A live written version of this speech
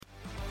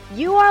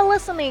You are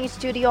listening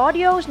to the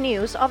audio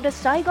news of the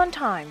Saigon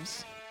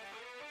Times.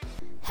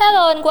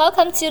 Hello and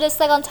welcome to the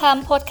Saigon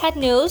Times podcast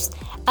news.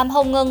 I'm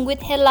Hồng Ngân with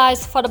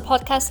headlines for the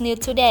podcast news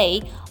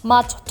today,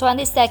 March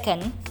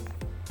 22nd.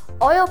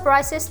 Oil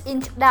prices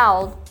inched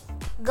down.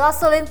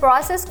 Gasoline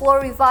prices were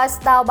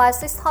revised down by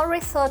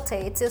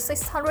 630 to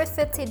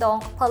 650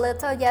 dong per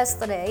liter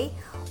yesterday,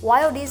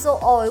 while diesel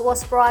oil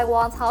was priced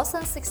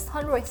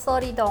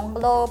 1,630 dong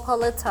lower per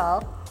liter,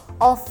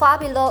 or far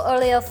below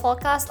earlier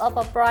forecast of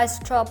a price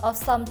drop of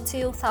some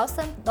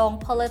 2,000 dong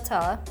per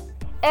liter.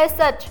 As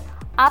such,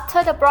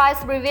 after the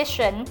price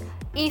revision,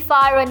 E5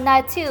 RON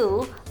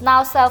 92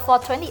 now sell for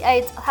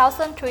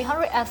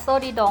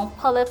 28,330 dong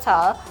per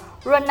liter,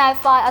 RON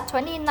 95 at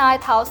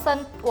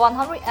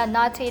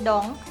 29,190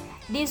 dong,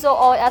 diesel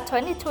oil at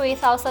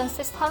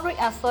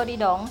 23,630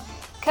 dong,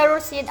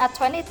 kerosene at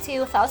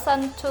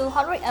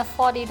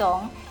 22,240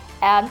 dong,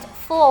 and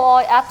fuel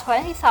oil at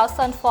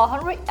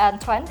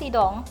 20,420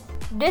 dong.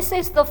 This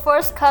is the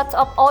first cut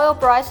of oil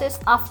prices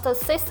after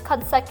 6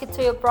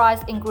 consecutive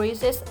price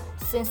increases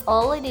since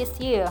early this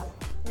year.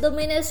 The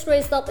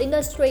Ministries of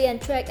Industry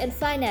and Trade and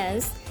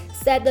Finance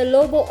said the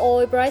global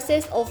oil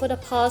prices over the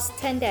past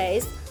 10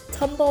 days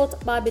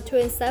tumbled by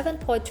between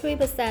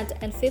 7.3%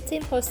 and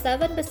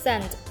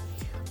 15.7%,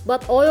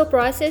 but oil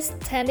prices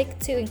tended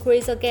to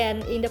increase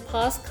again in the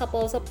past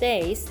couple of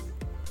days.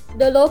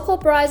 The local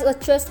price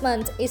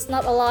adjustment is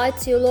not aligned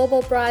to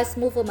global price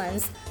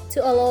movements to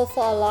allow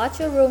for a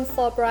larger room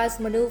for price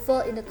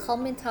maneuver in the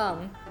coming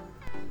time.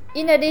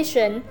 In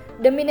addition,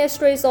 the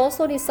ministries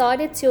also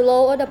decided to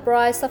lower the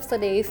price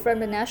subsidy from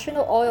the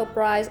National Oil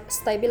Price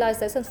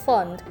Stabilization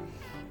Fund,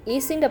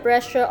 easing the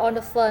pressure on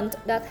the fund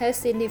that has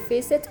seen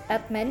deficit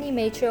at many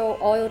major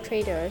oil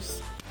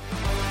traders.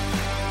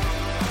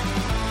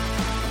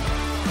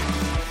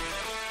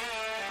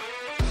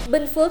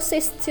 Bình Phước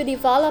seeks to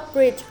develop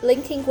bridge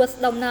linking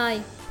with Đồng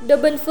Nai. The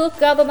Bình Phước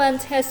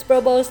government has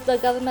proposed the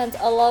government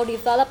allow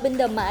developing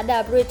the Ma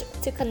Da Bridge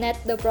to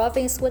connect the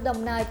province with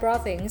Đồng Nai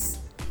province.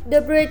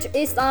 The bridge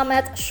is aimed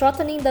at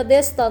shortening the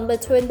distance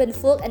between Bình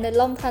Phước and the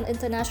Long Thanh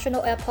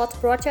International Airport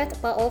project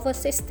by over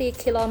 60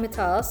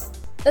 kilometers.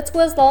 It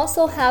will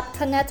also help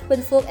connect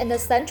Bình Phước and the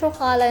Central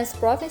Highlands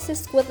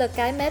provinces with the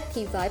Cái Mép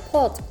Thị Vải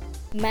port.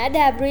 Ma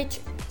Da Bridge,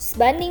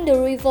 spanning the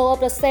river of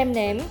the same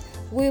name,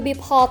 will be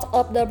part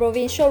of the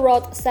Provincial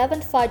Road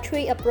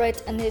 753 upgrade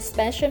and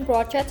expansion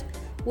project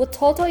with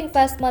total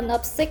investment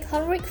of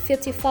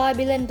 655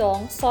 billion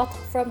dong sought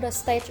from the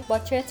state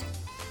budget.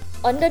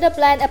 Under the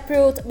plan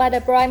approved by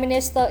the Prime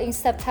Minister in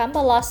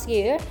September last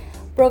year,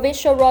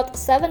 Provincial Road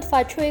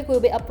 753 will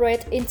be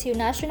upgraded into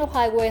National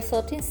Highway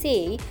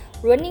 13C,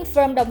 running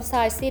from Dong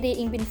Sai City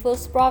in Bình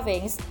Phước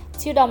Province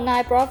to Đồng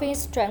Nai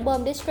Province, Trảng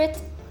Bom District.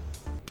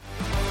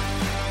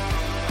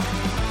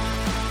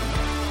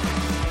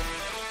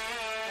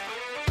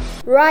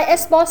 Rice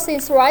exports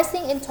since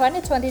rising in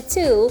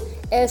 2022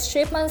 as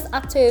shipments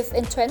active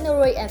in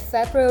January and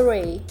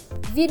February.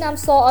 Vietnam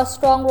saw a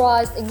strong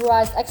rise in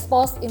rice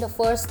exports in the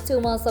first 2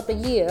 months of the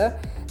year.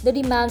 The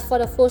demand for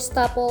the food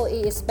staple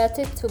is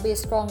expected to be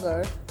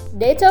stronger.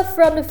 Data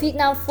from the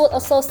Vietnam Food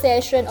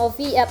Association or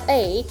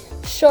VFA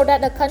show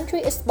that the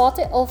country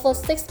exported over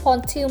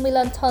 6.2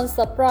 million tons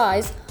of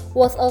rice,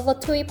 worth over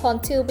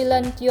 $3.2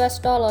 billion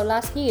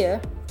last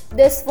year.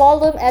 This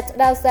volume at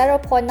down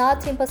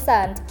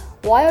 0.19%.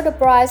 While the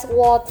price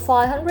was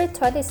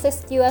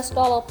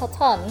 $526 per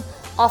ton,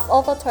 of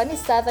over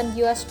 $27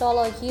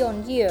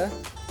 year-on-year.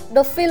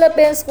 The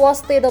Philippines was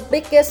still the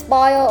biggest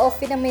buyer of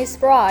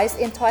Vietnamese rice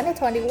in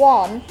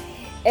 2021,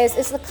 as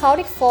it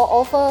accounted for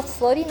over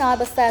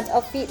 39%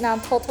 of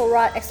Vietnam's total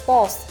rice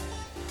exports.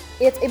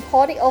 It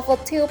imported over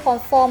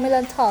 2.4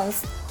 million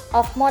tons,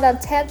 of more than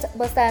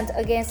 10%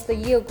 against the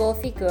year-ago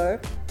figure.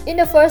 In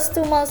the first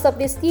 2 months of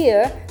this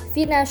year,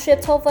 Vietnam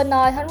shipped over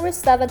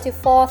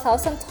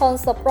 974,000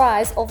 tons of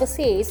rice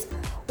overseas,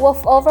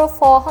 worth over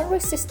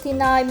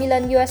 $469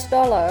 million,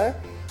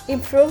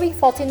 improving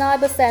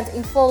 49%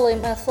 in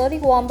volume and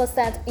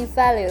 31% in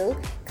value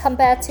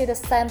compared to the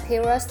same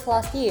period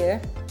last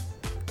year.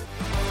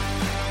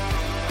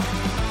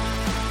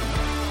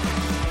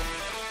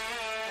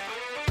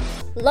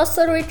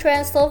 Luxury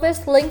train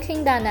service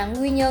linking Da Nang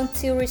Quy Nhơn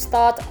to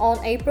restart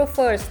on April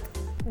 1st.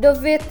 The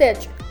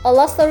Vintage, a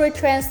luxury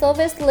train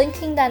service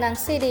linking Da Nang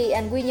City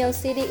and Quy Nhơn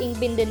City in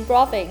Bình Định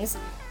Province,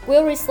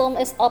 will resume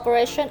its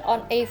operation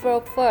on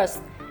April 1st,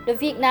 the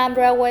Vietnam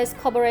Railways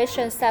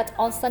Corporation said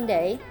on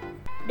Sunday.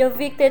 The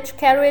Vintage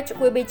carriage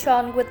will be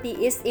joined with the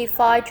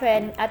SE5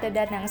 train at the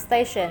Da Nang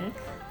station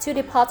to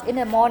depart in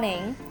the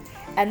morning,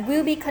 and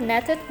will be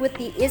connected with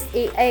the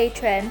SE8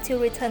 train to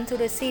return to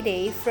the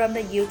city from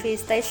the U3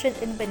 station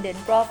in Bình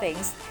Định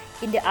Province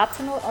in the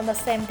afternoon on the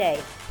same day.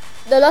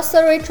 The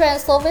luxury train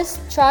service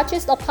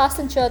charges a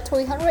passenger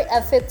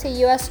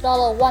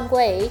 $350 one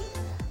way.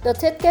 The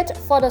ticket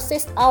for the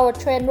 6-hour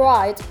train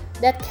ride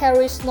that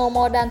carries no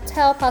more than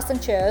 10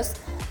 passengers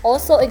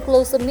also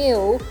includes a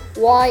meal,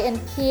 wine and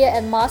beer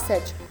and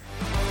massage.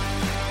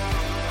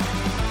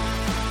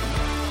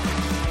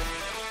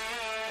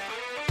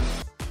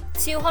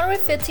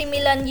 $250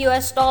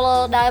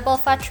 million diaper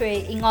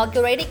factory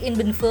inaugurated in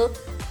Bình Phước.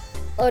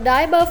 A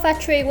diaper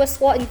factory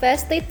was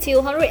invested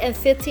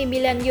 $250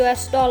 million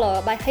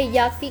by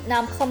Hayat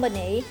Vietnam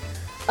Company,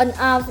 an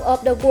arm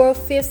of the world's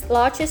fifth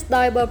largest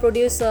diaper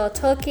producer,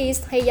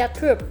 Turkey's Hayat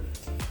Group,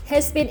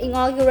 has been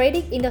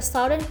inaugurated in the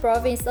southern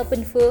province of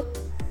Bình Phước.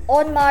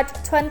 On March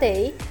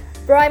 20,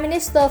 Prime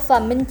Minister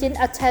Phạm Minh Chính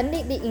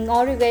attended the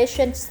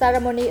inauguration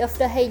ceremony of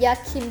the Hayat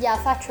Kimya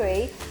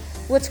factory,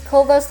 which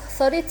covers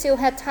 32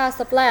 hectares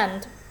of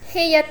land.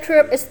 Hayat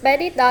Group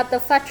expected that the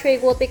factory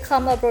would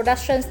become a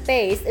production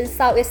base in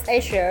Southeast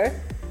Asia.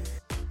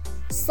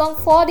 Some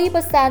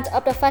 40%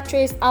 of the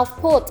factory's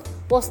output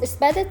was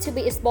expected to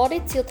be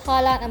exported to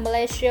Thailand and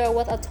Malaysia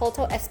with a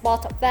total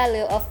export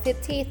value of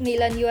 $50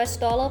 million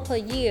per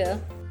year.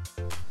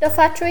 The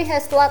factory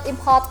has less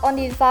impact on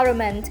the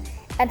environment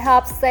and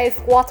helps save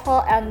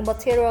water and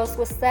materials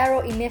with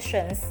zero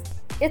emissions.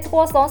 It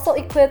was also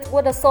equipped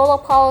with a solar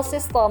power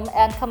system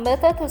and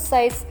committed to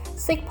save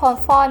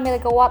 6.5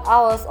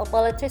 megawatt-hours of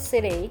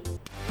electricity.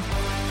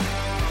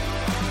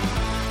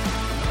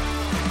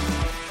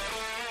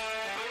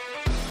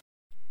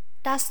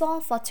 That's all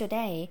for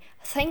today.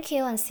 Thank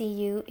you and see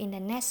you in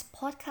the next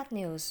podcast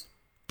news.